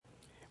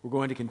We're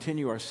going to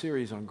continue our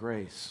series on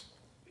grace.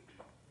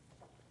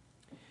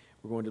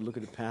 We're going to look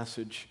at a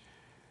passage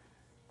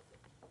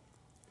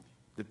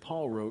that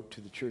Paul wrote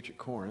to the church at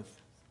Corinth.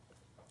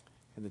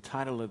 And the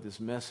title of this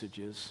message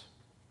is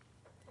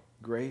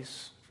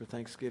Grace for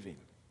Thanksgiving.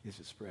 Is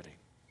it spreading?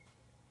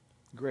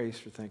 Grace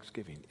for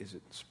Thanksgiving. Is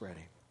it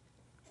spreading?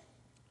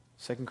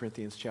 2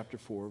 Corinthians chapter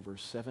 4,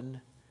 verse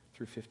 7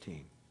 through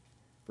 15.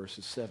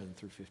 Verses 7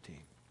 through 15.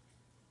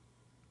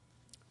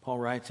 Paul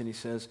writes and he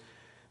says,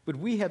 "But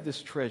we have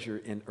this treasure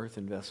in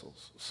earthen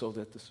vessels, so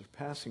that the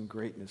surpassing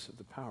greatness of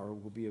the power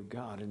will be of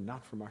God and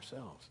not from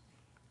ourselves.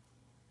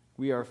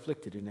 We are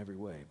afflicted in every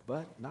way,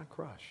 but not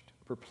crushed,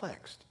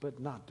 perplexed, but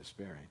not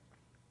despairing,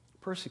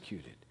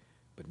 persecuted,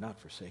 but not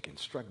forsaken,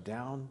 struck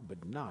down,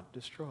 but not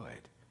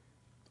destroyed,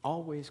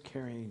 always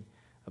carrying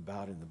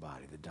about in the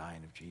body the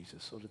dying of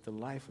Jesus, so that the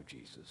life of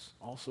Jesus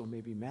also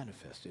may be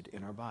manifested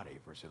in our body."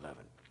 Verse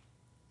 11.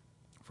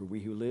 "For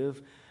we who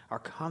live are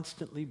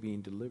constantly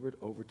being delivered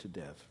over to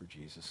death for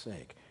Jesus'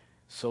 sake,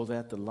 so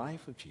that the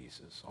life of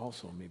Jesus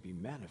also may be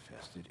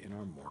manifested in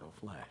our mortal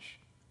flesh.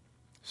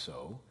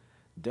 So,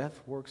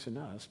 death works in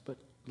us, but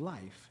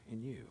life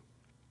in you.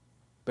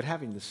 But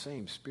having the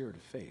same spirit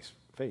of faith,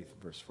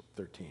 verse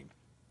 13,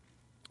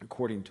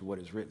 according to what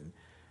is written,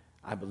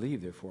 I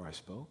believe, therefore I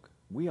spoke.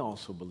 We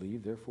also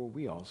believe, therefore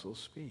we also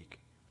speak,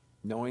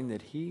 knowing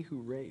that he who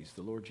raised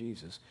the Lord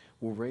Jesus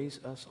will raise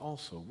us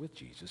also with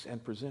Jesus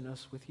and present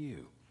us with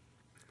you."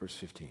 Verse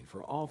 15,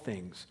 "For all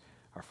things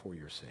are for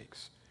your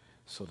sakes,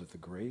 so that the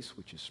grace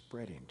which is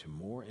spreading to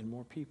more and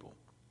more people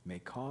may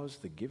cause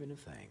the giving of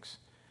thanks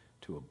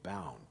to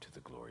abound to the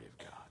glory of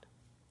God."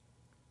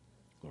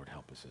 Lord,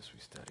 help us as we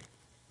study.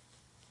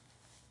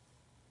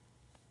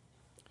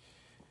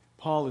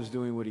 Paul is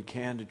doing what he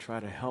can to try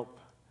to help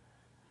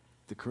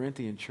the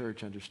Corinthian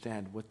church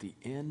understand what the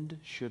end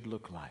should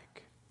look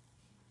like,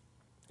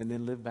 and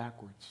then live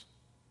backwards.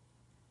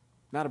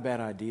 Not a bad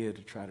idea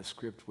to try to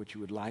script what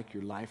you would like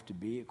your life to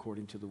be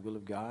according to the will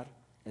of God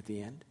at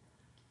the end,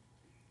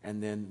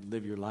 and then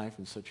live your life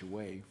in such a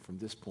way from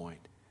this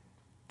point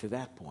to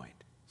that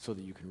point so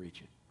that you can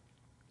reach it.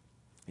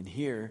 And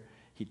here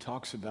he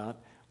talks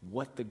about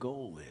what the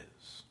goal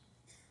is.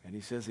 And he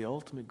says the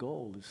ultimate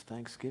goal is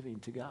thanksgiving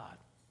to God,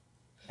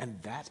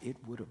 and that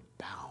it would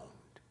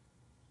abound.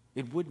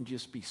 It wouldn't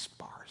just be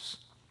sparse.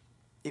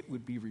 It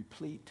would be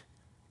replete.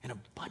 An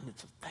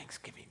abundance of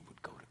thanksgiving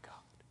would go to God.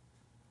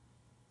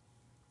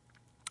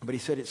 But he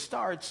said it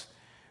starts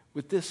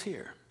with this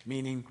here,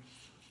 meaning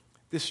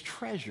this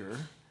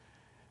treasure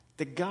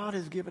that God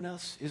has given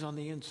us is on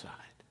the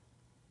inside.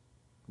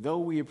 Though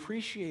we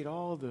appreciate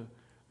all the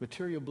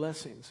material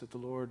blessings that the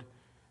Lord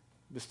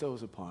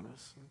bestows upon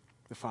us,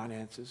 the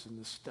finances and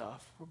the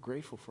stuff, we're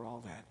grateful for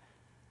all that.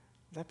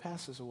 That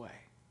passes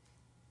away.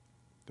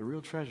 The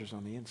real treasure's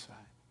on the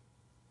inside.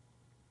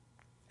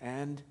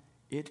 And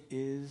it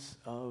is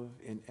of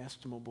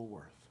inestimable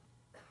worth.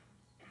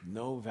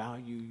 No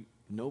value,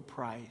 no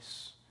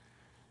price,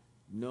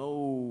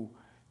 no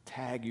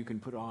tag you can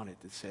put on it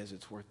that says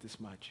it's worth this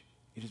much.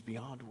 It is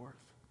beyond worth.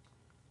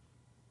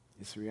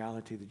 It's the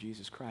reality that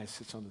Jesus Christ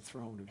sits on the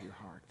throne of your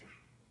heart,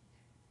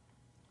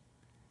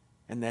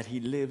 and that he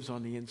lives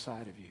on the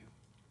inside of you,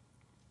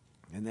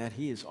 and that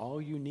he is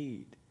all you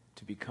need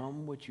to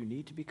become what you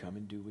need to become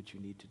and do what you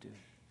need to do.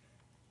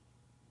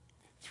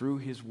 Through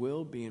his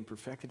will being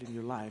perfected in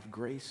your life,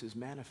 grace is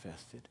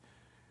manifested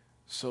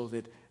so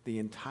that the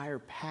entire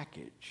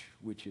package,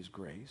 which is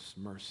grace,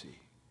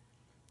 mercy,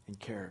 and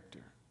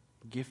character,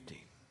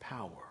 gifting,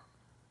 power,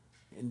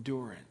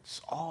 endurance,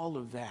 all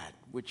of that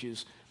which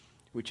is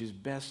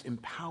best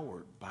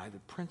empowered by the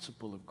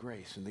principle of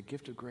grace and the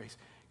gift of grace,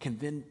 can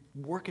then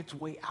work its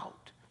way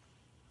out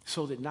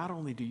so that not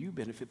only do you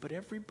benefit, but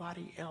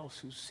everybody else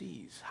who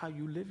sees how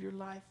you live your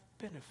life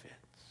benefits.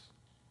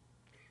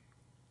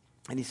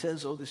 And he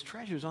says, oh, this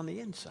treasure's on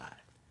the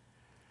inside.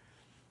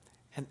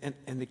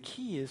 And the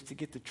key is to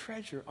get the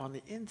treasure on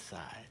the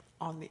inside,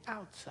 on the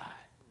outside.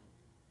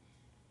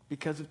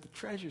 Because if the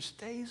treasure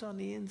stays on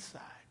the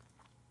inside,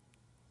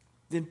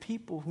 then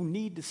people who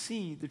need to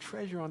see the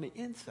treasure on the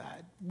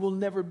inside will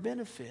never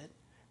benefit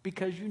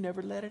because you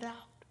never let it out.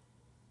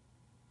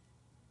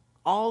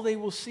 All they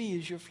will see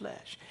is your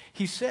flesh.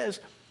 He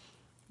says,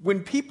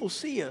 when people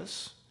see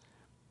us,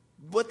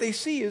 what they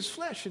see is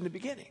flesh in the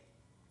beginning.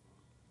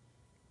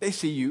 They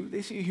see you,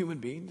 they see a human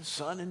being, the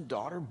son and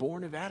daughter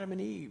born of Adam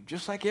and Eve,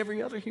 just like every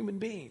other human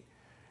being.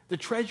 The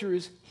treasure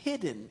is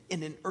hidden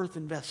in an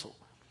earthen vessel.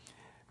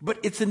 But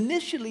it's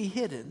initially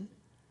hidden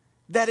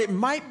that it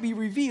might be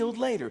revealed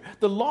later.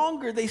 The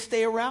longer they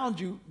stay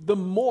around you, the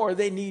more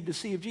they need to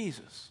see of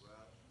Jesus.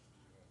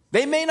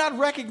 They may not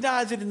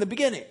recognize it in the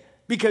beginning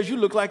because you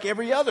look like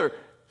every other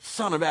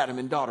son of Adam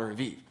and daughter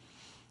of Eve.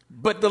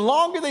 But the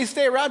longer they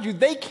stay around you,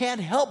 they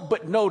can't help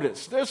but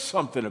notice there's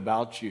something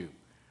about you.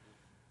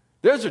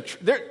 There's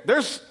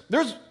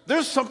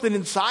something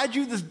inside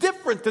you that's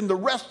different than the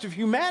rest of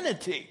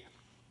humanity.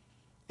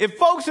 If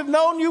folks have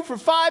known you for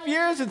 5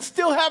 years and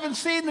still haven't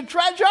seen the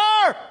treasure,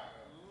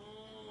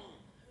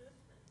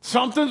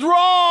 something's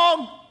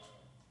wrong.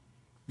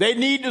 They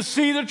need to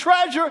see the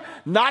treasure,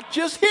 not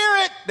just hear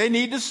it. They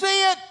need to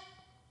see it.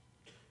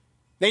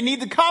 They need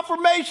the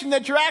confirmation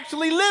that you're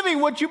actually living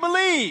what you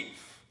believe.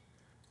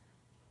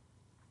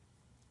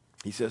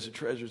 He says the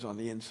treasure's on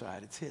the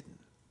inside. It's hidden.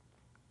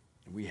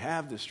 And we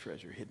have this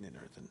treasure hidden in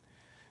earthen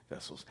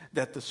vessels,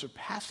 that the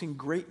surpassing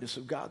greatness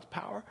of God's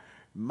power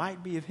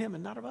might be of him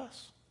and not of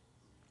us.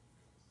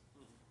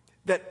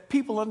 That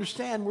people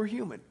understand we're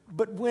human.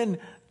 But when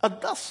a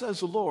thus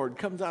says the Lord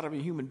comes out of a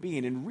human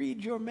being and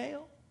reads your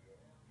mail,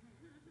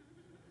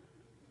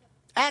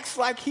 acts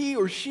like he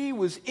or she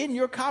was in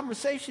your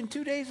conversation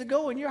 2 days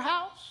ago in your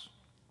house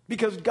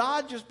because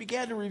God just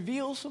began to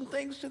reveal some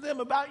things to them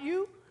about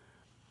you.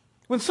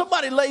 When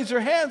somebody lays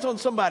their hands on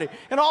somebody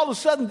and all of a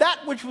sudden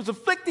that which was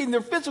afflicting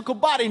their physical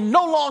body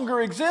no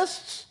longer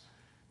exists,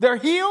 they're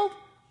healed.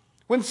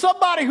 When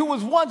somebody who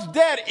was once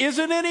dead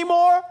isn't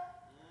anymore,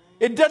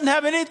 it doesn't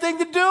have anything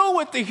to do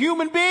with the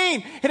human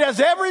being. It has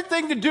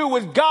everything to do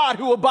with God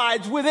who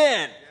abides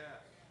within.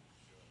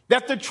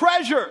 That the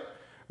treasure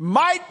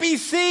might be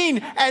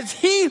seen as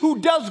he who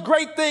does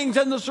great things,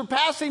 and the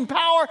surpassing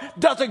power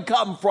doesn't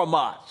come from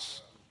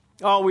us.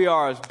 All we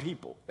are is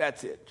people.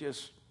 That's it.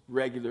 Just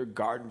regular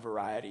garden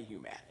variety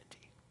humanity.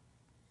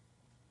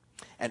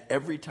 And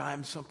every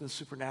time something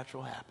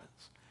supernatural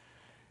happens,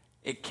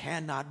 it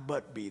cannot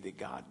but be that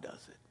God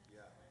does it.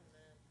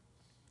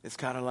 It's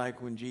kind of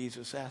like when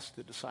Jesus asked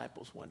the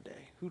disciples one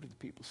day, who do the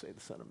people say the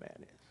Son of Man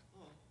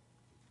is?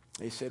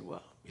 They said,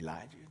 well,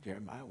 Elijah,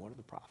 Jeremiah, one of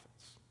the prophets.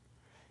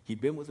 He'd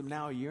been with them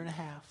now a year and a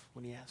half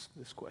when he asked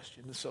this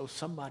question. And so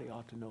somebody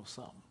ought to know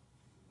something.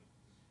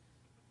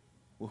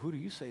 Well, who do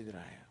you say that I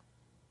am?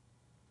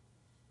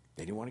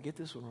 They didn't want to get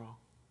this one wrong.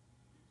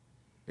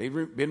 They've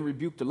been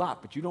rebuked a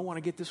lot, but you don't want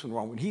to get this one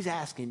wrong. When he's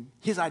asking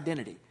his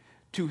identity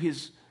to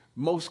his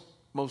most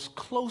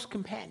close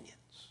companions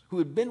who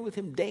had been with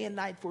him day and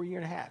night for a year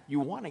and a half, you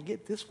want to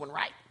get this one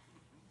right.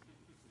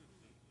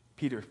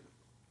 Peter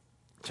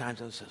chimes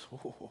in and says,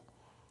 oh,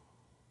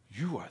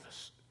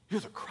 you're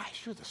the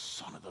Christ. You're the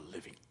Son of the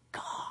living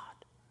God.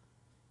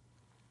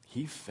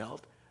 He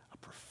felt a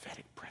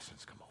prophetic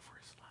presence come over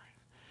his life.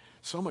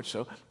 So much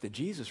so that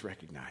Jesus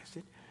recognized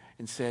it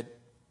and said,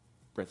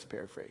 Brett's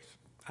paraphrase,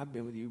 I've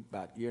been with you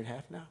about a year and a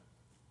half now.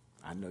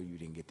 I know you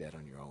didn't get that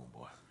on your own,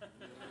 boy.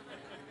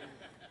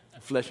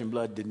 Flesh and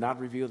blood did not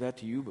reveal that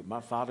to you, but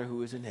my Father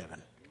who is in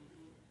heaven.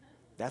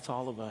 That's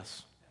all of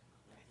us.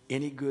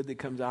 Any good that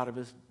comes out of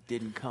us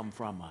didn't come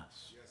from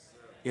us.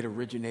 It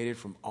originated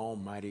from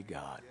Almighty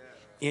God.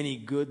 Any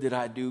good that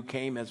I do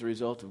came as a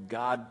result of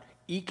God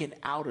eking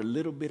out a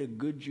little bit of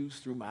good juice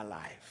through my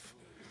life.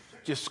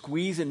 Just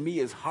squeezing me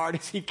as hard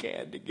as he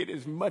can to get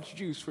as much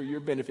juice for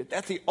your benefit.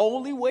 That's the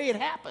only way it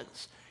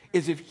happens,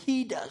 is if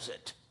he does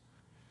it.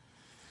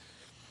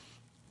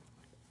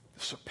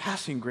 The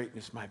surpassing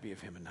greatness might be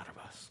of him and not of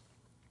us.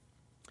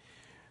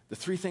 The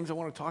three things I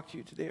want to talk to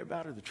you today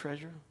about are the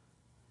treasure,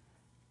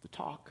 the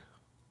talk,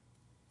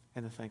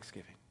 and the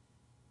thanksgiving.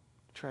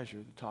 The treasure,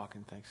 the talk,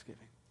 and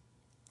thanksgiving.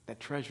 That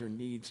treasure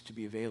needs to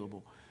be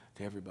available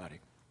to everybody.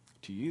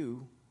 To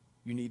you,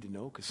 you need to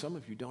know, because some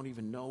of you don't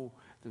even know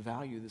the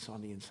value that's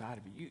on the inside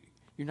of you.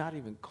 You're not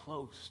even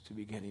close to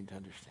beginning to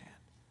understand.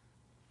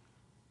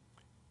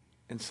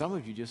 And some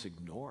of you just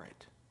ignore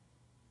it.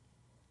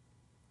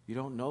 You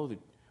don't know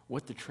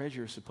what the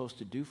treasure is supposed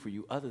to do for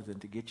you other than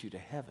to get you to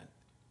heaven.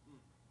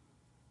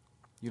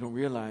 You don't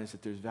realize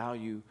that there's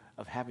value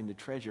of having the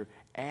treasure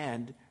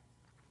and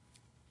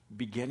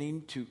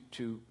beginning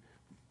to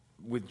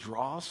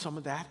withdraw some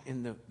of that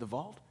in the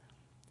vault,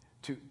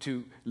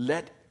 to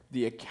let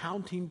the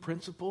accounting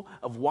principle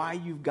of why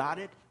you've got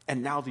it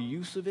and now the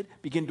use of it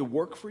begin to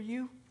work for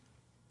you,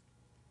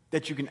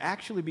 that you can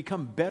actually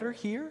become better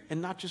here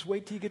and not just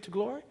wait till you get to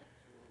glory,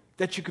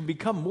 that you can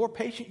become more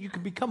patient, you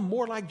can become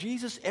more like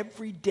Jesus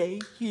every day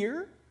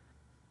here,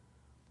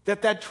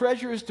 that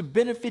treasure is to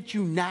benefit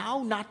you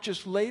now, not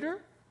just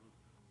later.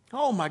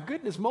 Oh my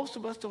goodness, most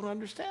of us don't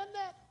understand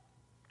that.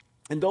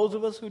 And those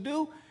of us who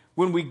do,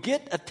 when we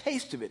get a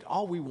taste of it,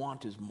 all we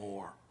want is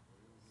more.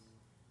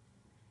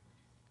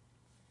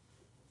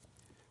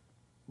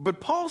 But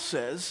Paul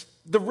says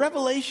the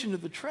revelation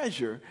of the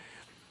treasure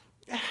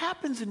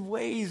happens in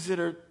ways that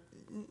are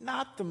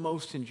not the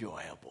most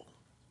enjoyable.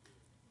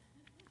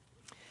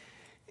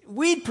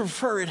 We'd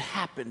prefer it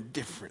happen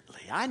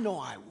differently. I know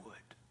I would.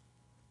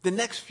 The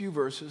next few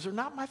verses are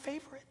not my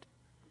favorite.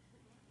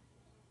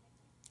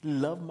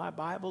 Love my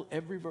Bible,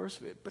 every verse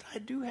of it, but I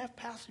do have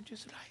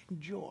passages that I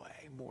enjoy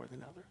more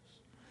than others.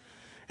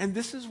 And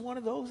this is one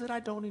of those that I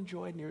don't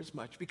enjoy near as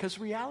much because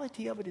the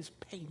reality of it is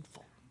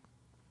painful.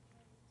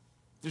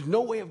 There's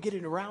no way of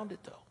getting around it,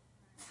 though.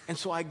 And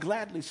so I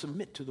gladly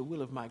submit to the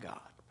will of my God.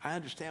 I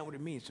understand what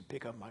it means to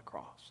pick up my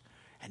cross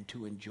and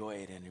to enjoy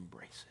it and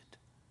embrace it.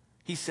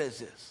 He says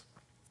this,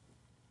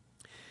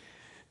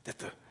 that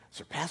the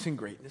surpassing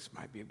greatness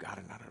might be of God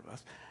and not of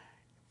us.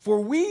 For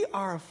we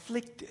are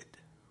afflicted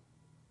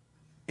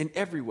in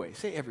every way.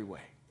 Say every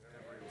way.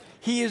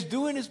 He is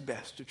doing his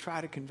best to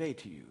try to convey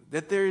to you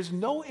that there is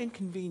no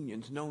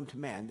inconvenience known to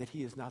man that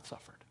he has not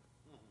suffered.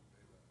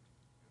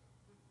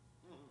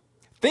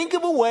 Think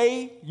of a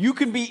way you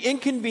can be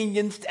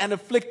inconvenienced and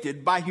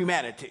afflicted by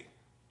humanity.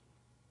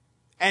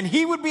 And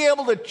he would be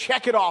able to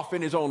check it off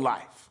in his own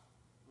life.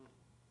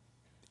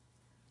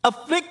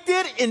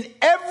 Afflicted in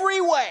every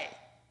way,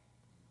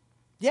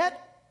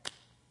 yet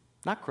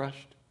not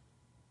crushed.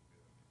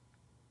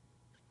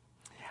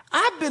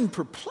 I've been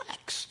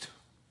perplexed.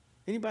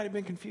 Anybody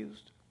been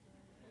confused?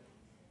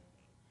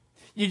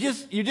 You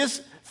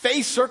just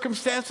face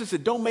circumstances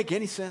that don't make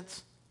any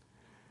sense.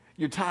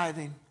 You're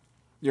tithing,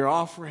 you're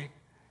offering,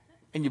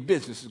 and your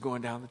business is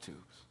going down the tubes.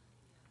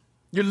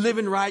 You're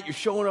living right, you're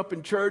showing up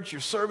in church,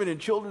 you're serving in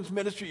children's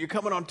ministry, you're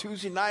coming on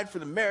Tuesday night for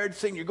the marriage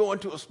thing, you're going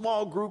to a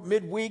small group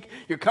midweek,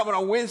 you're coming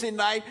on Wednesday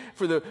night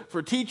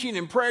for teaching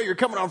and prayer, you're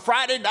coming on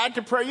Friday night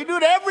to prayer, you're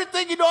doing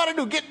everything you know how to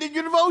do, getting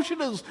your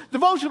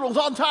devotionals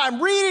on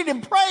time, reading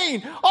and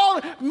praying,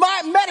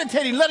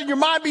 meditating, letting your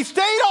mind be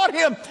stayed on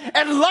him,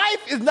 and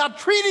life is not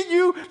treating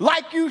you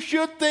like you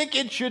should think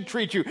it should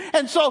treat you.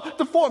 And so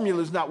the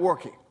formula is not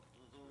working.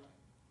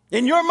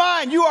 In your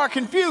mind, you are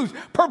confused,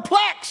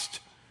 perplexed.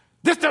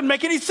 This doesn't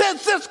make any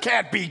sense. This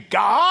can't be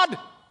God.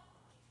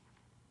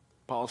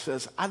 Paul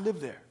says, I live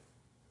there.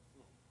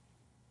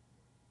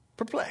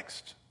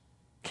 Perplexed.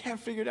 Can't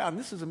figure it out. And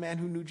this is a man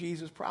who knew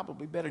Jesus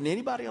probably better than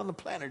anybody on the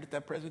planet at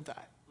that present time.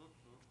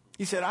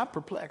 He said, I'm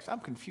perplexed.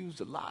 I'm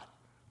confused a lot,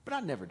 but I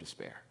never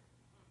despair.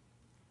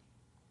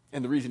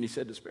 And the reason he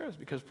said despair is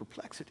because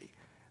perplexity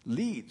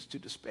leads to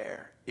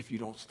despair if you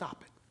don't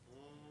stop it.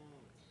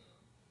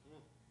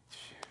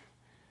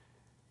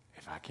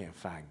 If I can't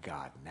find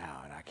God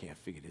now and I can't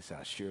figure this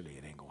out, surely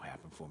it ain't going to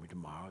happen for me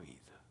tomorrow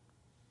either.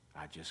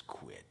 I just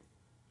quit.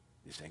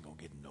 This ain't going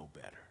to get no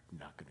better.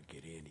 Not going to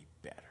get any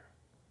better.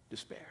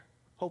 Despair.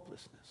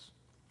 Hopelessness.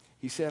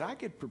 He said, I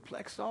get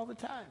perplexed all the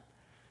time,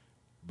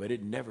 but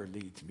it never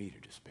leads me to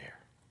despair.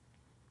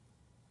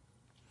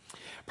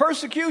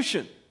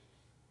 Persecution.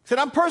 He said,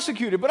 I'm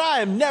persecuted, but I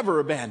am never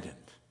abandoned.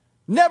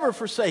 Never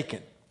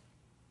forsaken.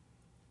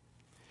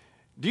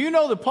 Do you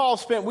know that Paul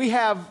we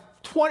have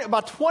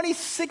about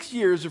 26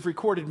 years of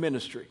recorded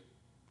ministry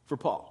for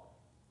Paul.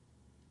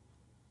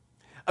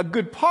 A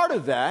good part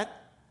of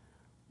that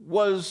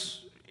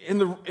was in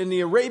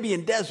the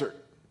Arabian desert.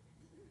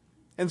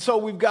 And so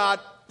we've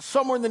got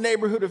somewhere in the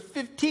neighborhood of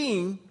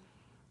 15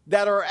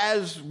 that are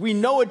as we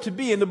know it to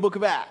be in the book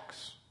of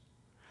Acts.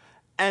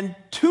 And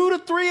 2 to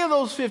 3 of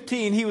those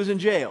 15, he was in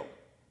jail.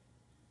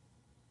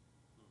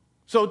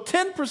 So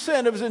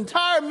 10% of his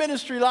entire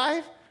ministry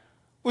life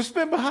was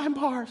spent behind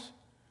bars.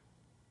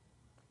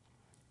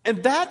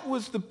 And that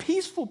was the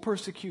peaceful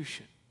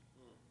persecution.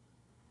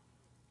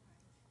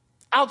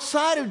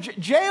 Outside of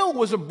jail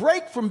was a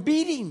break from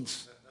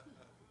beatings.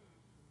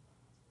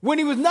 When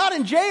he was not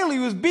in jail, he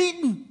was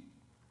beaten.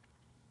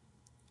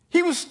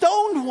 He was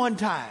stoned one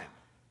time.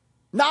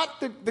 Not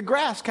the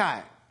grass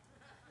kind.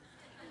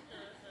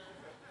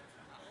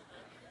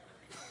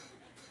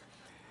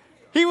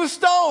 He was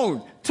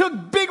stoned,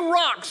 took big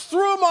rocks,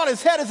 threw them on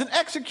his head as an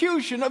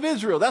execution of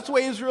Israel. That's the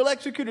way Israel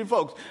executed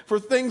folks for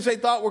things they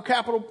thought were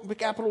capital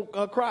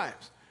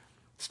crimes.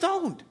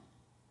 Stoned.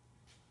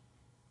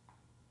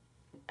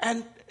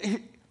 And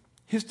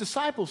his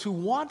disciples who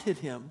wanted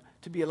him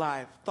to be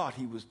alive thought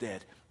he was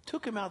dead.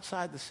 Took him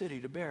outside the city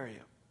to bury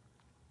him.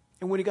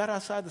 And when he got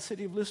outside the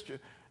city of Lystra,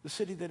 the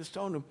city that had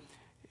stoned him,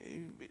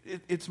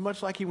 it's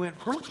much like he went,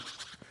 whoo,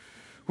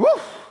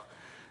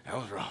 that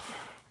was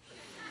rough.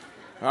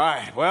 All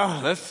right,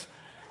 well, let's...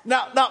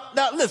 Now,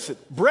 listen,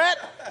 Brett,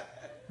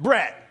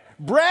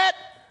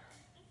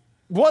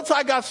 once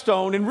I got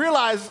stoned and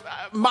realized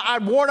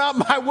I'd worn out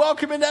my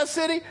welcome in that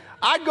city,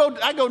 I'd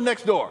go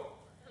next door.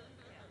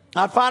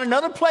 I'd find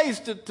another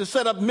place to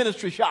set up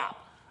ministry shop.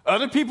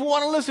 Other people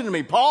want to listen to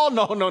me. Paul,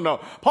 no.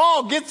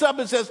 Paul gets up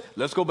and says,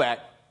 let's go back.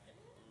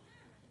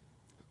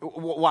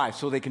 Why?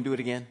 So they can do it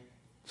again?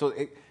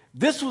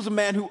 This was a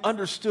man who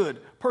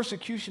understood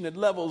persecution at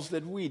levels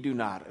that we do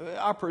not.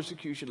 Our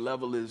persecution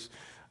level is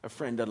a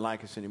friend doesn't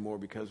like us anymore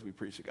because we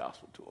preach the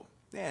gospel to him.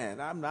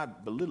 And I'm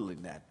not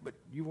belittling that, but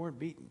you weren't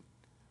beaten.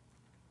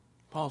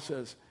 Paul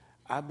says,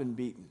 I've been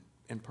beaten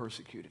and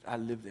persecuted. I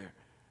live there.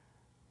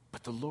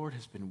 But the Lord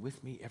has been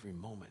with me every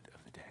moment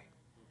of the day.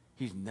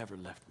 He's never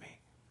left me.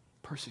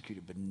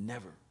 Persecuted, but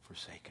never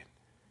forsaken.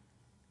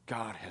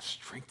 God has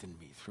strengthened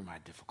me through my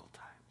difficult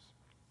times.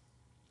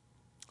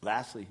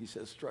 Lastly, he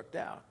says, struck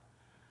down,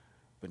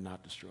 but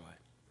not destroyed.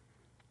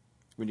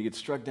 When you get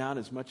struck down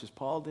as much as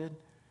Paul did,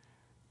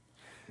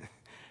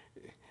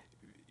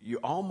 you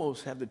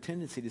almost have the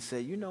tendency to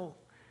say, you know,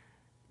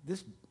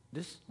 this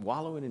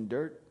wallowing in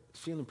dirt is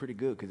feeling pretty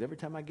good because every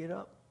time I get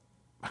up,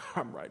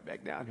 I'm right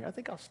back down here. I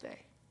think I'll stay.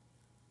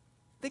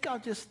 I think I'll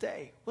just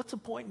stay. What's the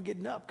point in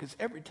getting up? Because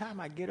every time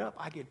I get up,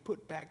 I get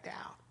put back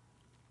down.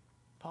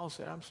 Paul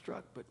said, I'm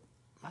struck, but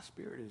my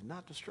spirit is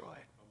not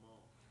destroyed.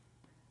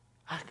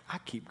 I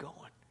keep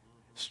going.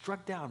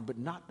 Struck down, but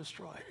not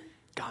destroyed.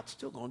 God's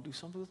still going to do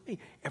something with me.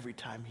 Every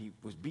time he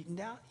was beaten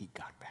down, he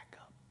got back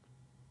up.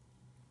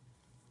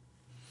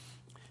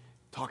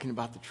 Talking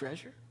about the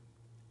treasure,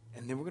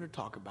 and then we're going to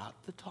talk about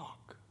the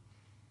talk.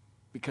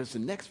 Because the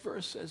next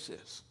verse says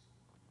this.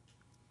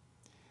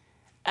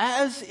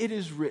 As it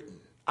is written,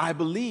 I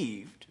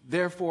believed,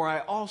 therefore I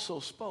also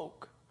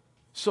spoke.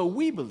 So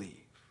we believe,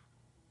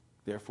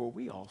 therefore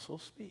we also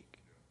speak.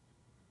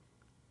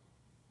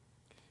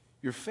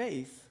 Your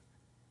faith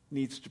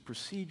needs to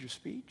precede your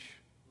speech,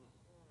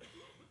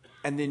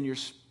 and then your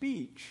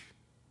speech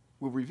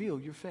will reveal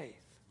your faith.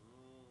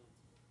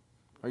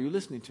 Are you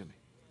listening to me?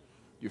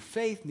 Your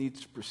faith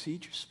needs to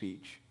precede your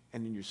speech,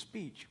 and then your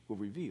speech will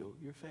reveal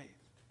your faith.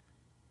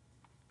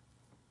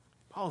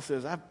 Paul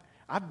says,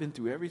 I've been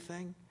through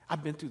everything.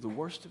 I've been through the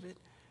worst of it.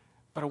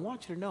 But I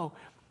want you to know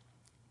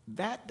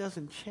that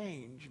doesn't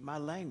change my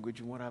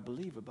language and what I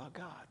believe about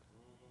God.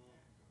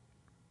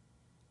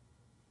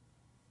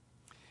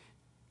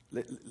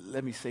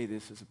 Let me say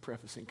this as a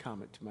prefacing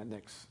comment to my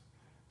next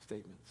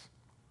statements.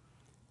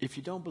 If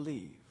you don't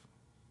believe,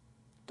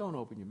 don't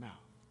open your mouth.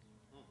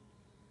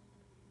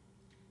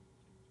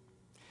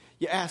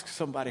 You ask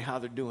somebody how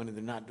they're doing and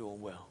they're not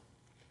doing well.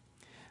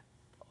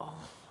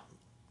 Oh,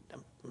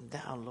 I'm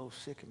down low,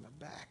 sick in my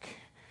back.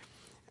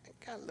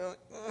 I got a little,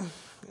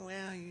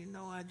 well, you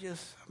know,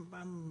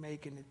 I'm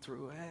making it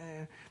through.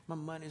 My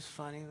money's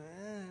funny.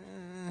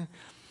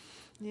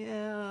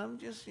 Yeah, I'm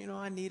just,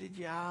 I need a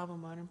job.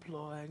 I'm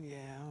unemployed.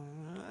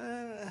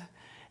 Yeah.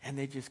 And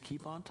they just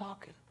keep on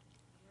talking.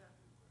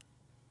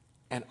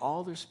 And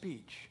all their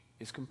speech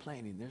is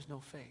complaining. There's no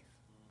faith.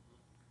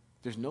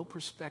 There's no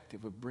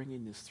perspective of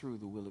bringing this through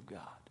the will of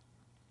God.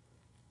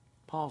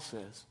 Paul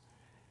says,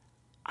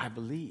 I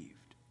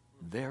believed,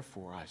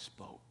 therefore I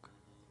spoke.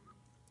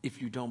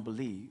 If you don't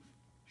believe,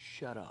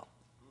 shut up.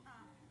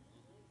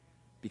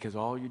 Because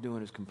all you're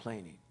doing is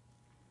complaining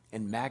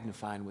and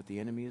magnifying what the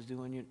enemy is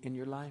doing in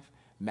your life,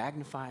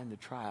 magnifying the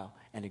trial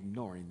and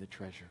ignoring the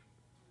treasure.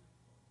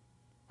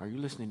 Are you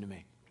listening to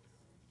me?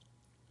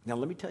 Now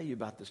let me tell you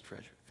about this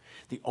treasure.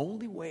 The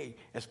only way,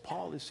 as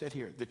Paul has said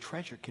here, the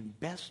treasure can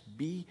best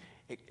be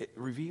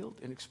revealed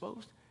and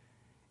exposed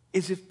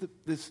is if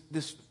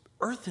this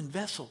earthen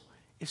vessel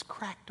is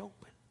cracked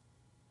open.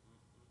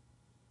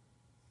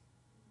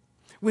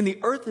 When the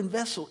earthen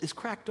vessel is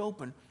cracked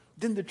open,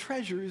 then the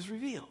treasure is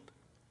revealed.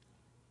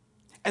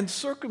 And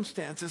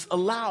circumstances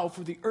allow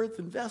for the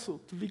earthen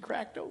vessel to be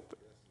cracked open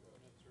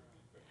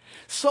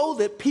so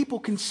that people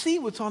can see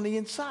what's on the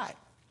inside.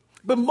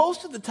 But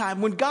most of the time,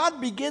 when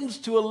God begins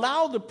to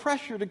allow the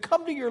pressure to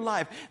come to your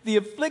life, the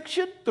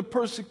affliction, the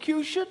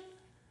persecution,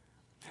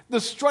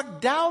 the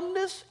struck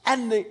downness,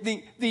 and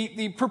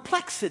the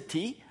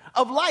perplexity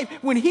of life,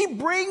 when he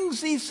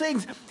brings these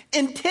things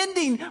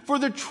intending for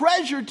the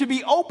treasure to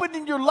be opened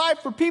in your life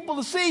for people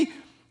to see,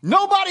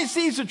 nobody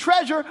sees the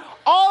treasure.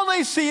 All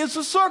they see is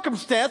the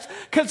circumstance,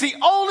 because the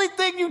only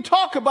thing you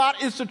talk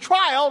about is the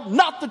trial,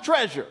 not the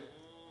treasure.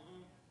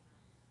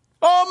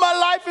 Oh, my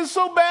life is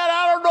so bad,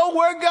 I don't know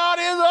where God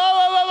is.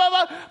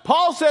 Oh.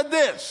 Paul said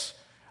this,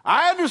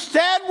 I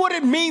understand what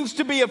it means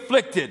to be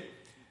afflicted,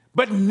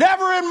 but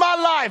never in my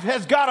life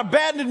has God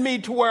abandoned me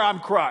to where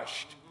I'm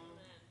crushed.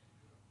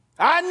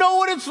 I know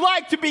what it's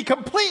like to be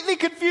completely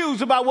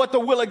confused about what the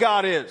will of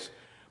God is,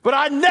 but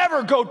I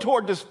never go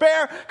toward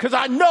despair because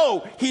I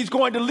know he's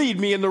going to lead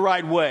me in the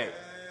right way.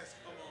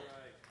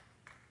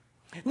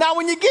 Now,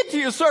 when you get to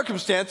your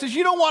circumstances,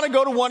 you don't want to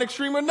go to one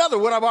extreme or another.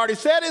 What I've already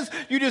said is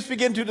you just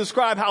begin to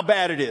describe how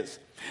bad it is.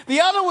 The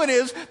other one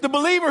is the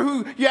believer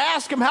who you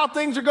ask them how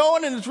things are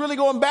going and it's really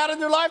going bad in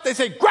their life. They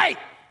say, great.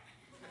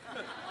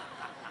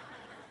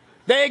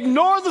 They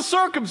ignore the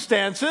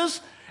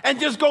circumstances and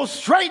just go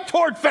straight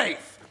toward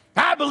faith.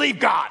 I believe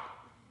God.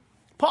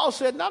 Paul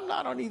said, no, I'm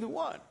not on either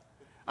one.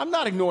 I'm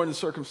not ignoring the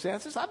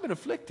circumstances. I've been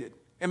afflicted,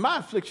 and my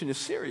affliction is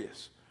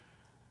serious.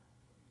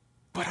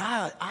 But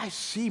I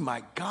see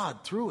my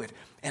God through it,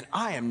 and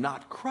I am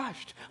not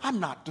crushed. I'm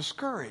not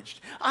discouraged.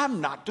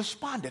 I'm not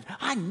despondent.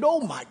 I know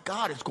my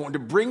God is going to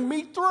bring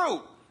me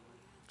through.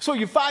 So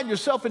you find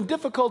yourself in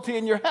difficulty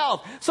in your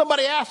health.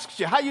 Somebody asks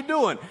you, how you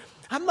doing?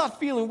 I'm not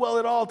feeling well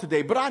at all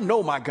today, but I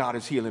know my God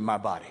is healing my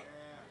body.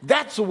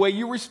 That's the way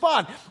you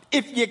respond.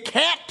 If you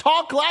can't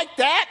talk like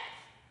that,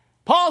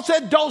 Paul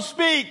said, don't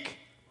speak.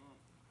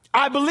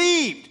 I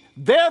believed,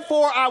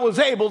 therefore I was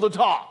able to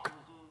talk.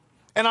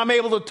 And I'm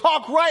able to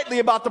talk rightly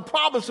about the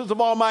promises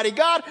of Almighty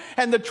God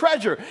and the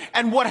treasure.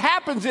 And what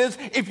happens is,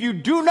 if you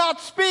do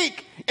not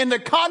speak in the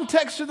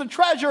context of the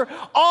treasure,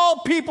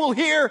 all people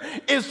hear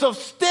is the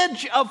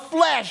stench of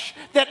flesh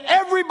that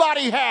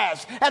everybody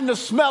has and the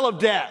smell of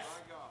death.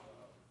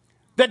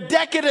 The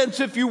decadence,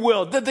 if you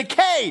will, the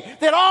decay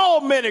that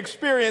all men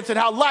experience and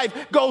how life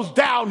goes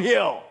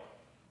downhill.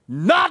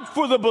 Not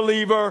for the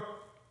believer.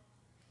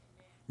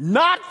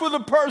 Not for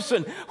the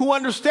person who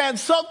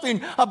understands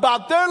something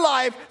about their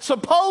life,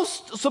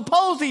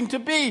 supposing to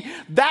be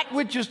that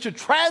which is to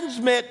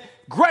transmit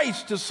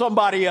grace to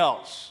somebody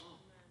else.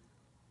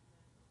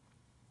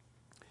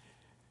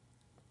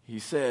 He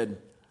said,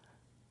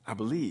 I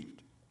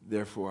believed,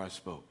 therefore I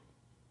spoke.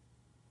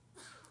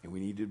 And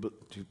we need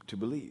to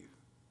believe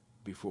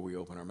before we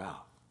open our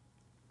mouth.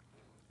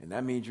 And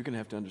that means you're going to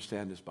have to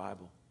understand this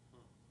Bible.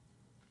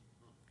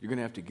 You're going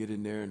to have to get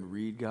in there and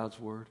read God's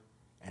word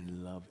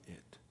and love it.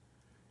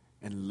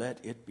 And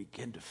let it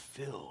begin to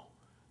fill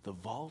the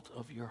vault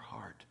of your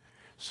heart,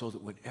 so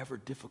that whenever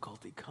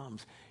difficulty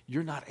comes,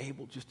 you're not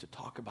able just to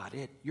talk about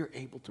it. You're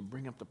able to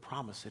bring up the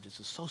promise that is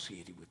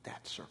associated with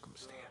that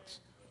circumstance.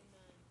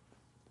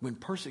 When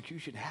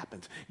persecution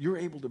happens, you're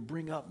able to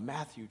bring up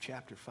Matthew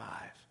chapter 5.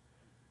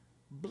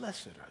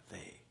 Blessed are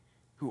they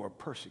who are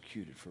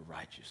persecuted for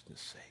righteousness'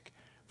 sake,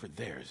 for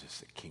theirs is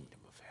the kingdom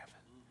of heaven.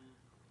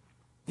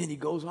 Then he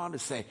goes on to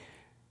say,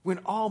 when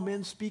all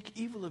men speak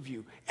evil of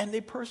you and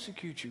they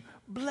persecute you,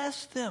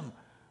 bless them,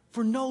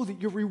 for know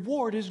that your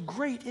reward is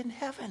great in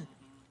heaven.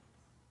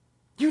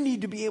 You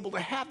need to be able to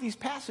have these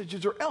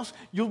passages, or else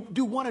you'll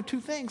do one of two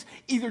things.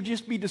 Either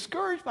just be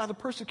discouraged by the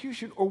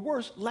persecution, or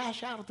worse,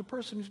 lash out at the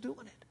person who's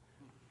doing it.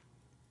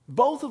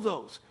 Both of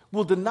those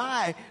will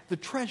deny the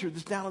treasure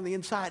that's down on the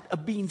inside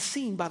of being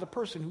seen by the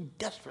person who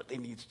desperately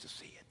needs to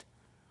see it.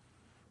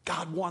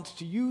 God wants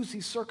to use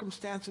these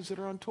circumstances that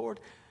are untoward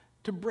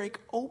to break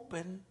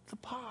open the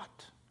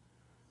pot.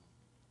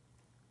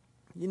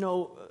 You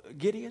know,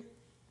 Gideon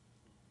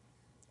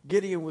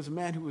was a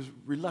man who was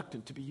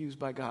reluctant to be used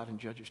by God in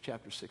Judges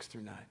chapter 6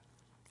 through 9.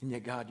 And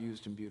yet God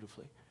used him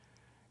beautifully.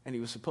 And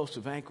he was supposed to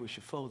vanquish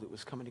a foe that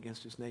was coming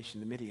against his nation,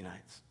 the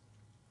Midianites.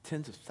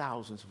 Tens of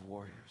thousands of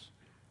warriors.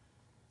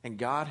 And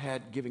God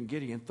had given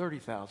Gideon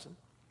 30,000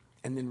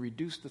 and then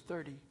reduced the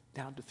 30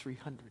 down to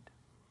 300.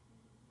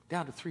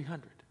 Down to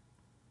 300.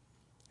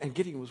 And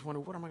Gideon was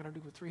wondering, what am I going to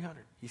do with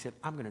 300? He said,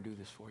 I'm going to do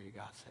this for you,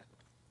 God said.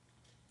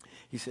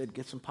 He said,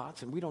 get some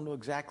pots. And we don't know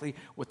exactly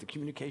what the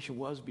communication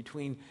was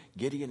between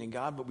Gideon and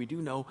God, but we do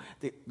know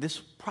that this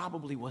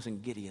probably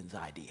wasn't Gideon's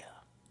idea.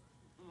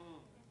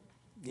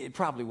 It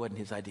probably wasn't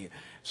his idea.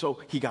 So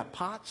he got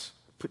pots,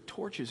 put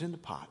torches in the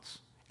pots,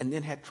 and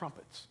then had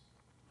trumpets.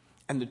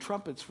 And the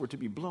trumpets were to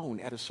be blown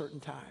at a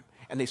certain time.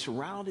 And they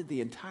surrounded the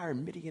entire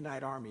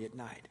Midianite army at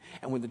night.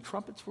 And when the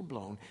trumpets were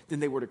blown, then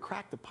they were to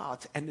crack the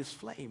pots, and this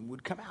flame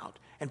would come out,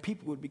 and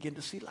people would begin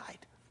to see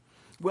light.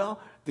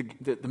 Well,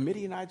 the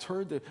Midianites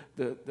heard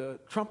the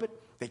trumpet.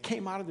 They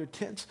came out of their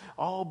tents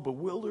all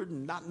bewildered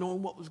and not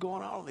knowing what was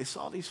going on. They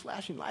saw these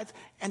flashing lights,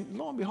 and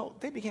lo and behold,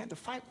 they began to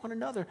fight one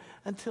another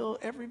until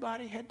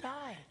everybody had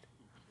died.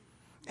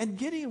 And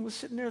Gideon was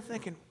sitting there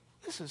thinking,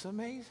 this is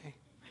amazing.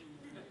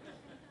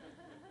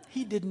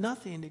 He did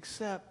nothing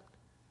except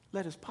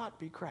let his pot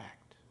be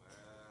cracked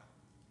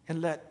and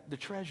let the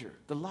treasure,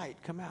 the light,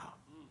 come out.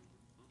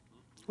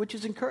 Which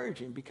is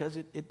encouraging, because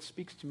it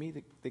speaks to me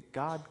that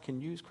God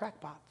can use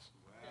crackpots.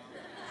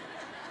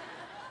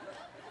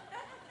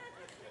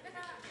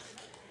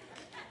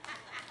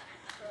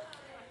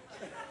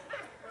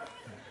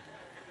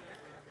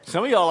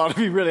 Some of y'all ought to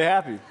be really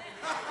happy.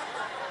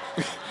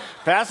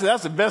 Pastor,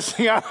 that's the best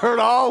thing I've heard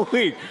all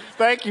week.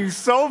 Thank you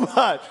so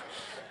much.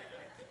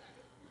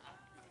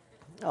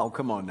 Oh,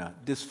 come on now.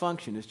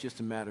 Dysfunction is just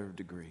a matter of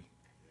degree.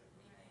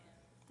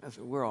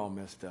 We're all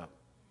messed up.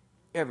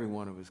 Every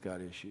one of us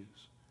got issues.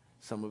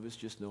 Some of us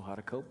just know how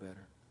to cope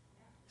better.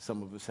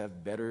 Some of us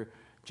have better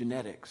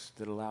genetics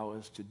that allow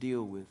us to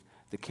deal with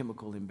the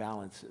chemical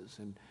imbalances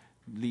and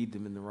lead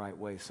them in the right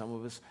way. Some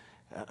of us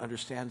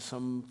understand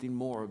something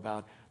more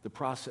about the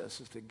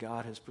processes that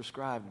God has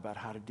prescribed about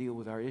how to deal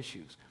with our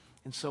issues.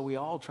 And so we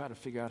all try to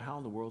figure out how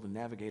in the world to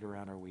navigate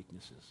around our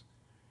weaknesses,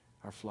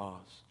 our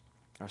flaws,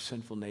 our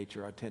sinful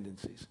nature, our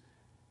tendencies.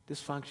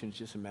 Dysfunction is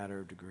just a matter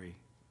of degree.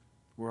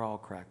 We're all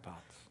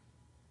crackpots,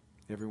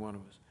 every one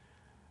of us.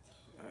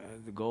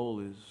 The goal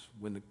is,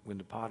 when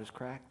the pot is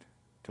cracked,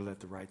 to let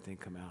the right thing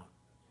come out.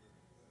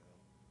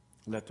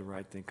 Let the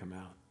right thing come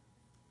out.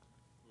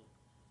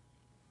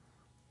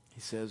 He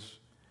says,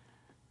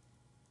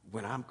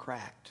 when I'm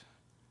cracked,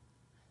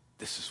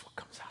 this is what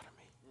comes out of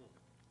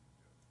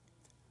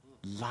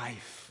me.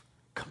 Life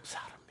comes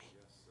out of me.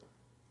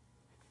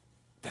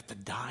 That the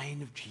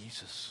dying of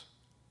Jesus,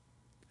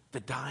 the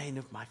dying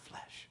of my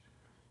flesh,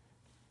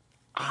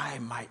 I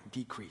might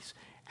decrease,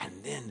 and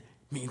then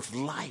means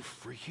life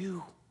for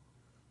you.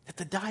 That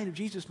the dying of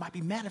Jesus might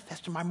be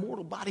manifest in my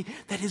mortal body,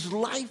 that his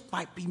life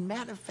might be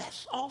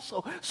manifest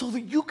also, so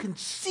that you can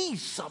see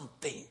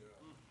something.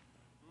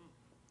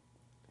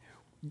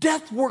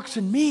 Death works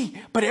in me,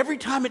 but every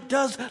time it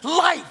does,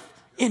 life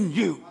in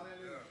you.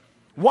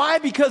 Why?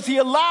 Because he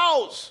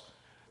allows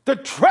the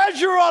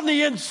treasure on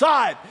the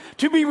inside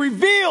to be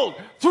revealed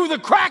through the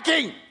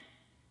cracking.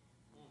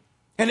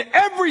 And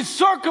every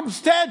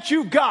circumstance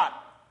you've got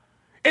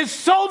is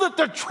so that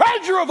the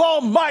treasure of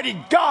Almighty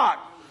God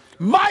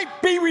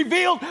might be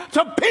revealed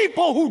to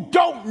people who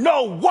don't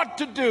know what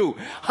to do,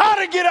 how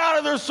to get out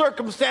of their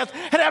circumstance,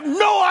 and have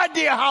no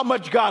idea how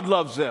much God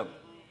loves them.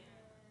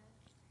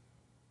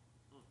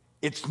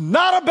 It's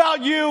not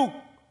about you.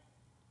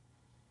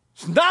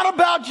 It's not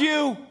about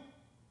you.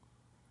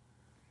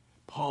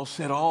 Paul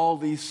said all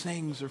these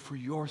things are for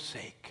your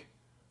sake.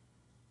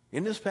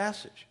 In this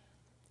passage,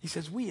 he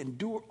says we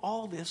endure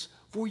all this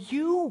for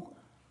you,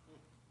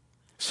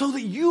 so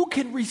that you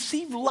can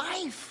receive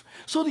life,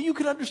 so that you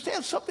can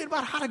understand something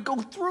about how to go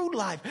through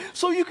life,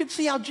 so you can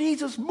see how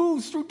Jesus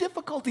moves through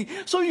difficulty,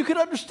 so you can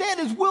understand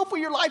his will for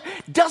your life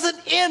doesn't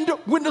end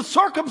when the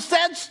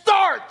circumstance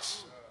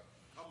starts.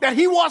 that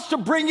he wants to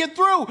bring you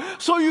through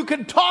so you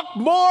can talk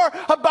more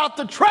about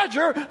the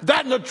treasure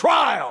than the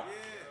trial.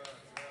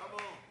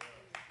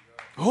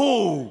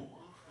 Oh,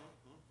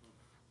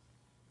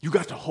 you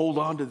got to hold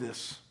on to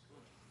this.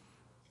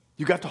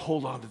 You got to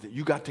hold on to this.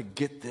 You got to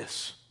get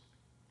this.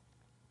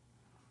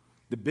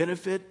 The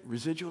benefit,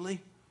 residually,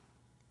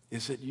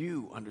 is that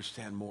you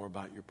understand more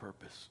about your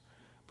purpose.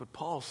 But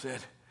Paul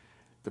said,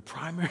 the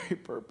primary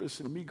purpose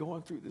in me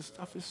going through this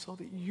stuff is so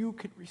that you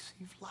can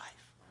receive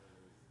life.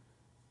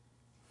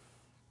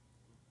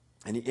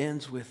 And he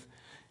ends with,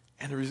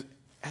 and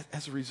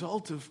as a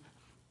result of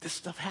this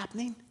stuff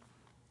happening,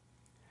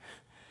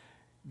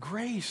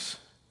 grace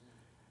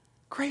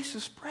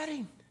is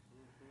spreading.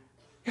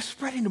 It's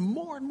spreading to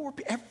more and more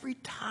people. Every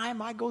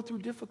time I go through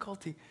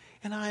difficulty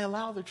and I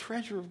allow the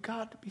treasure of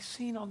God to be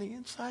seen on the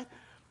inside,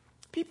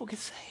 people get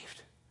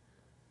saved.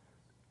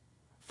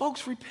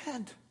 Folks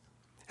repent.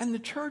 And the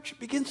church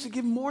begins to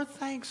give more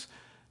thanks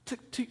to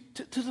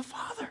the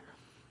Father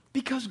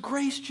because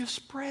grace just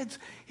spreads.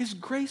 Is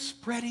grace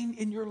spreading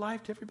in your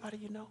life to everybody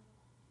you know?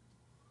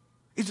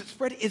 Is it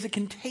spreading? Is it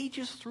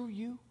contagious through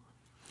you?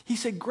 He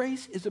said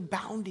grace is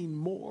abounding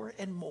more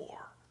and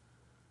more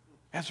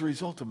as a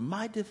result of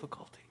my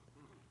difficulty.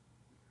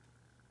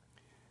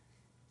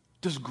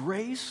 Does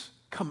grace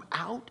come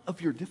out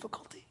of your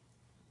difficulty?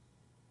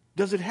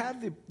 Does it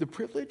have the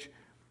privilege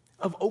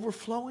of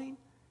overflowing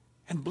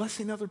and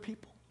blessing other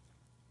people?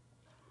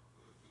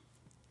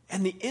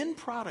 And the end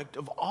product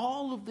of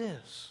all of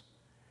this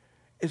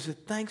is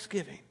that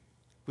thanksgiving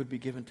would be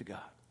given to God.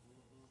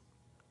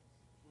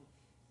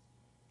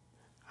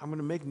 I'm going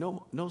to make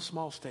no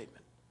small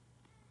statement.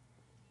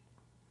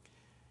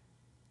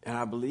 And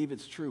I believe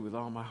it's true with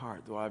all my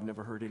heart, though I've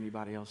never heard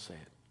anybody else say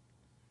it.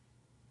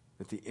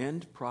 That the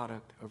end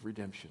product of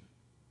redemption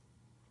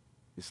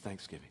is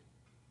thanksgiving.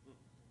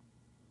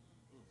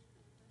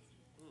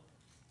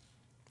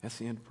 That's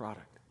the end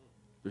product.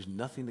 There's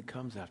nothing that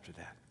comes after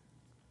that.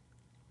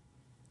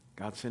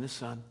 God sent his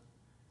Son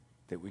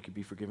that we could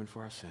be forgiven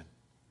for our sin,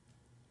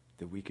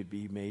 that we could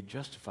be made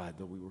justified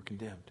though we were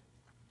condemned,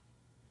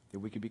 that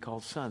we could be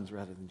called sons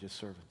rather than just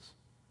servants,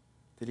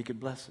 that he could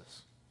bless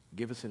us,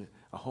 give us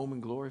a home in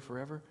glory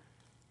forever,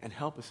 and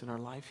help us in our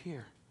life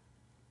here.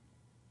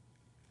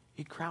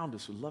 He crowned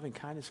us with loving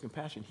kindness and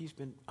compassion. He's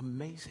been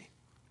amazing.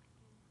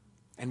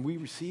 And we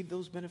receive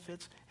those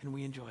benefits and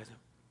we enjoy them.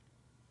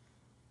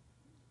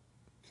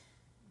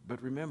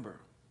 But remember,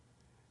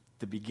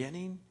 the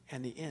beginning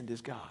and the end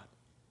is God.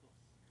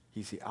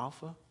 He's the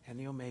Alpha and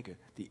the Omega.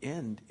 The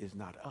end is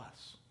not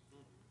us.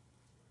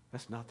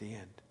 That's not the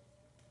end.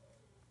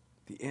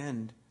 The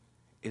end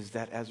is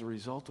that as a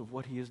result of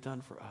what he has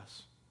done for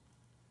us,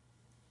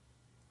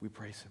 we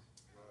praise him.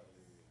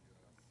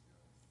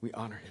 We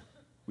honor him.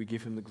 We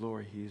give him the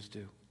glory he is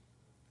due.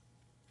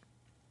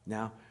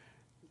 Now,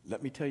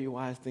 let me tell you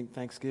why I think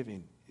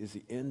Thanksgiving is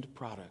the end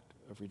product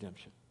of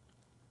redemption.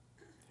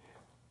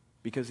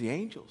 Because the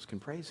angels can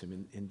praise him,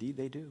 and indeed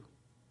they do.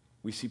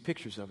 We see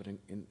pictures of it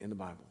in the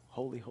Bible.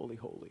 Holy, holy,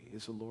 holy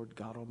is the Lord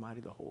God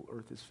Almighty. The whole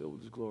earth is filled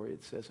with his glory,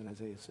 it says in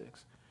Isaiah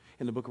 6.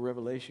 In the book of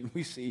Revelation,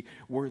 we see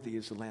worthy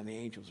is the Lamb. The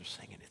angels are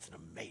singing. It's an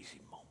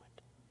amazing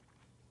moment.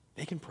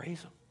 They can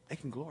praise him. They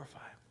can glorify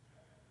him.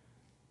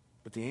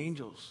 But the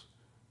angels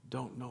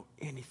don't know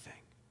anything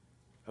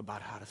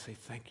about how to say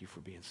thank you for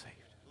being saved.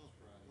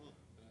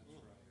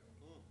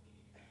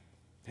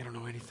 They don't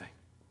know anything.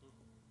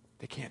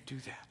 They can't do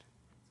that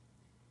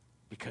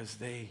because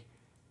they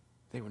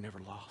were never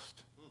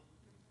lost.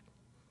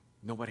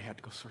 Nobody had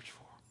to go search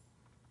for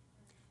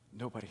them.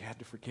 Nobody had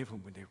to forgive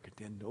them when they were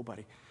condemned.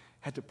 Nobody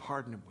had to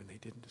pardon them when they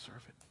didn't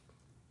deserve it.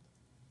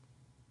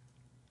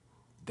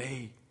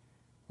 They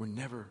were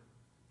never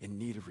in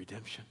need of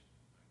redemption.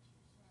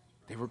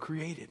 They were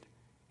created,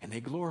 and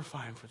they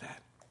glorify him for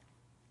that.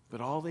 But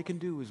all they can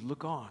do is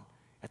look on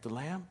at the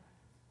Lamb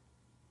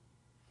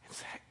and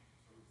say,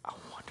 I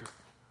wonder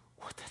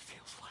what that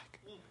feels like.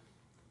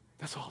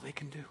 That's all they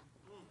can do.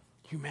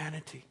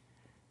 Humanity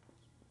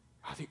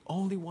are the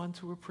only ones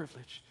who are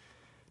privileged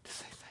to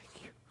say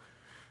thank you.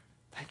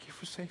 Thank you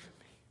for saving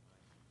me.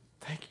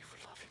 Thank you for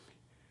loving me.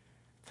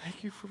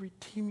 Thank you for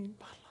redeeming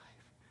my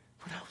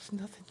life. When I was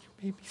nothing, you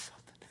made me something.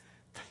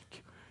 Thank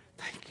you.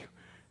 Thank you.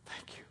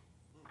 Thank you.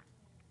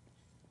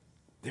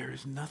 There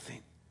is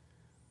nothing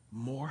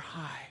more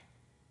high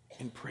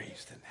in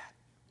praise than that.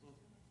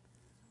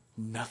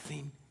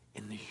 Nothing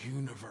in the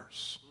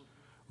universe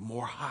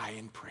more high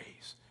in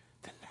praise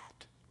than that.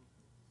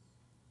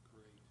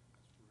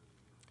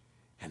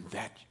 And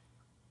that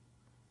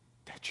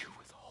you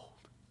withhold.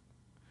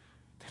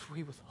 That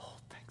we withhold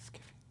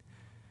thanksgiving.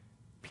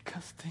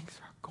 Because things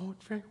aren't going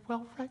very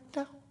well right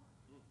now.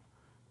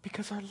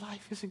 Because our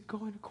life isn't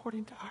going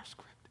according to our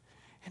script.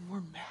 And we're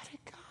mad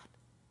at God.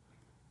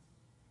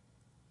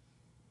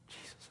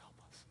 Jesus, help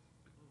us.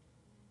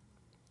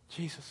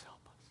 Jesus,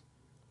 help us.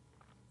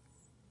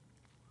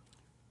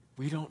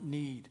 We don't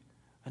need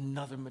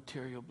another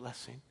material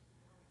blessing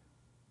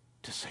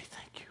to say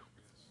thank you.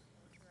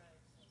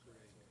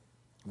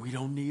 We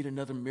don't need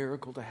another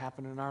miracle to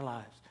happen in our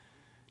lives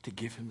to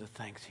give him the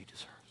thanks he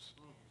deserves.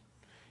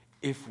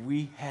 if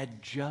we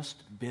had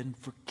just been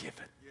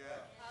forgiven.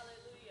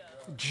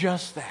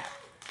 Just that.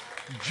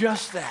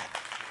 Just that.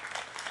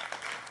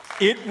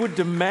 It would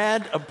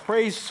demand a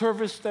praise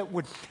service that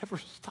would never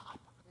stop.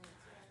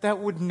 That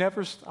would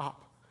never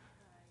stop.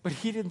 But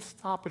he didn't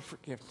stop at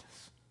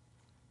forgiveness.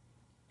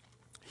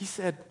 He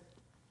said,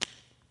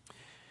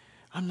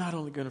 I'm not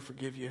only going to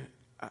forgive you,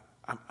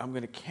 I'm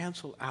going to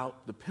cancel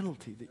out the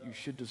penalty that you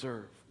should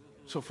deserve.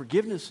 So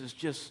forgiveness is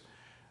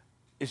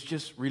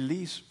just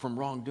release from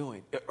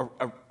wrongdoing,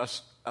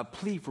 a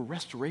plea for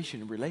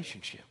restoration in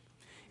relationship.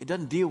 It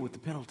doesn't deal with the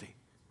penalty.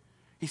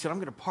 He said, I'm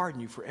going to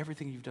pardon you for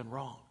everything you've done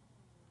wrong.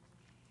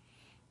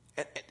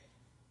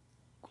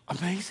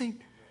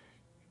 Amazing.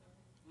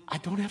 I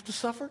don't have to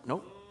suffer?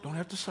 Nope, don't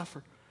have to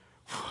suffer.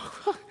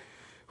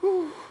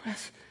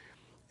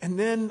 And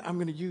then I'm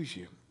going to use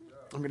you.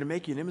 I'm going to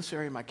make you an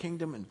emissary in my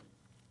kingdom, and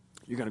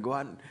you're going to go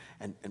out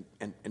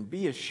and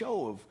be a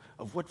show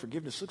of what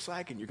forgiveness looks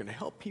like, and you're going to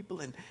help people,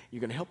 and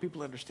you're going to help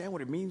people understand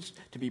what it means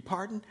to be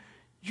pardoned.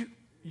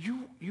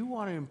 You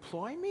want to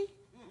employ me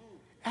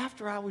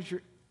after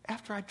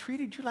I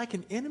treated you like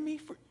an enemy?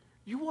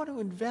 You want to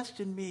invest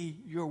in me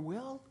your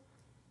will?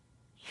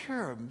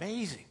 You're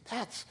amazing.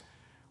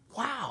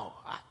 Wow.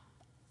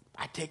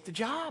 I take the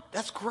job.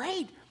 That's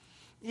great.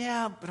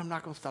 Yeah, but I'm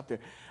not going to stop there.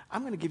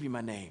 I'm going to give you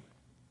my name.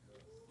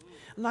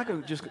 I'm not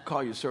going to just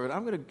call you a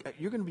servant.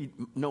 You're going to be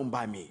known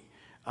by me.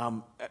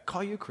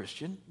 Call you a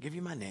Christian, give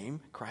you my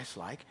name,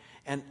 Christ-like,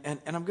 and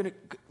I'm going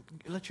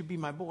to let you be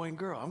my boy and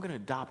girl. I'm going to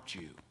adopt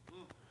you.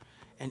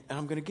 And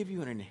I'm going to give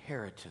you an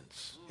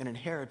inheritance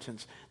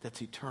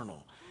that's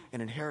eternal,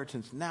 an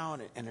inheritance now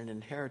and an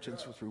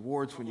inheritance with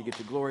rewards when you get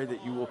to glory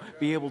that you will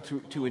be able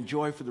to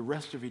enjoy for the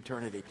rest of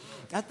eternity.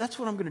 That's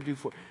what I'm going to do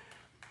for.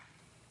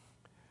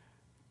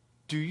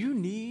 Do you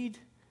need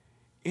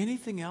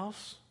anything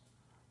else?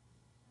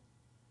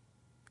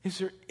 Is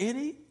there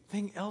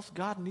anything else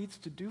God needs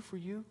to do for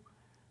you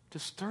to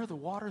stir the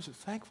waters of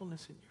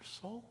thankfulness in your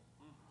soul?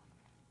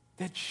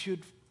 That should,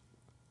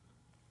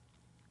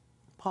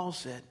 Paul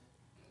said,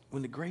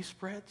 when the grace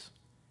spreads,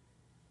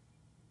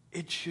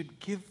 it should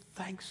give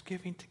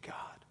thanksgiving to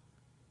God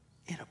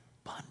in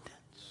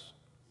abundance.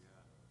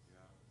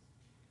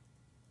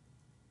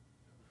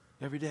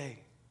 Every day,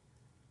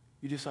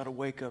 you just ought to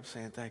wake up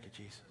saying, thank you,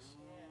 Jesus.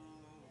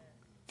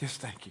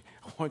 Just thank you.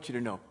 I want you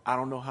to know, I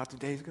don't know how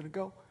today's going to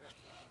go,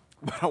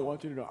 but I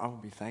want you to know I'm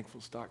going to be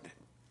thankful starting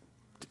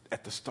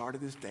at the start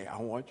of this day. I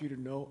want you to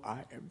know I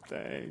am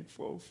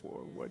thankful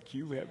for what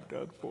you have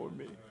done for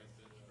me.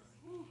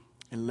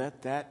 And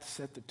let that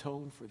set the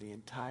tone for the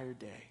entire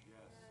day.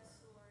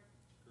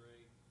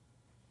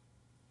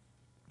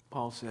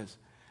 Paul says,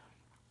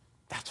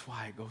 that's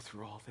why I go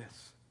through all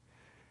this.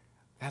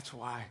 That's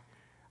why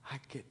I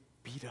get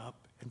beat up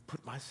and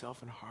put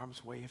myself in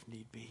harm's way if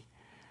need be.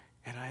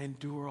 And I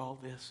endure all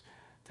this,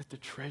 that the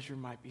treasure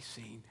might be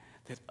seen,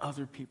 that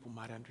other people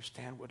might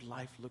understand what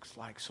life looks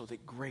like, so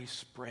that grace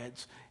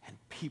spreads and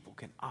people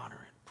can honor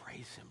and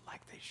praise him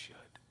like they should.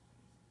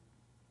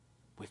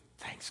 With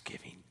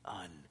thanksgiving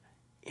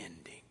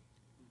unending.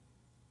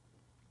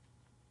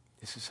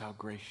 This is how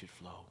grace should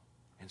flow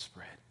and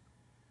spread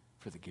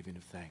for the giving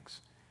of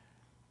thanks,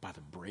 by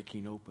the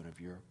breaking open of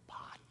your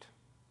pot,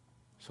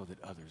 so that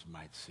others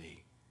might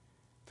see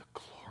the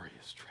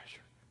glorious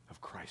treasure of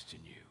Christ in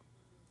you,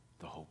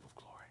 the hope of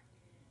glory.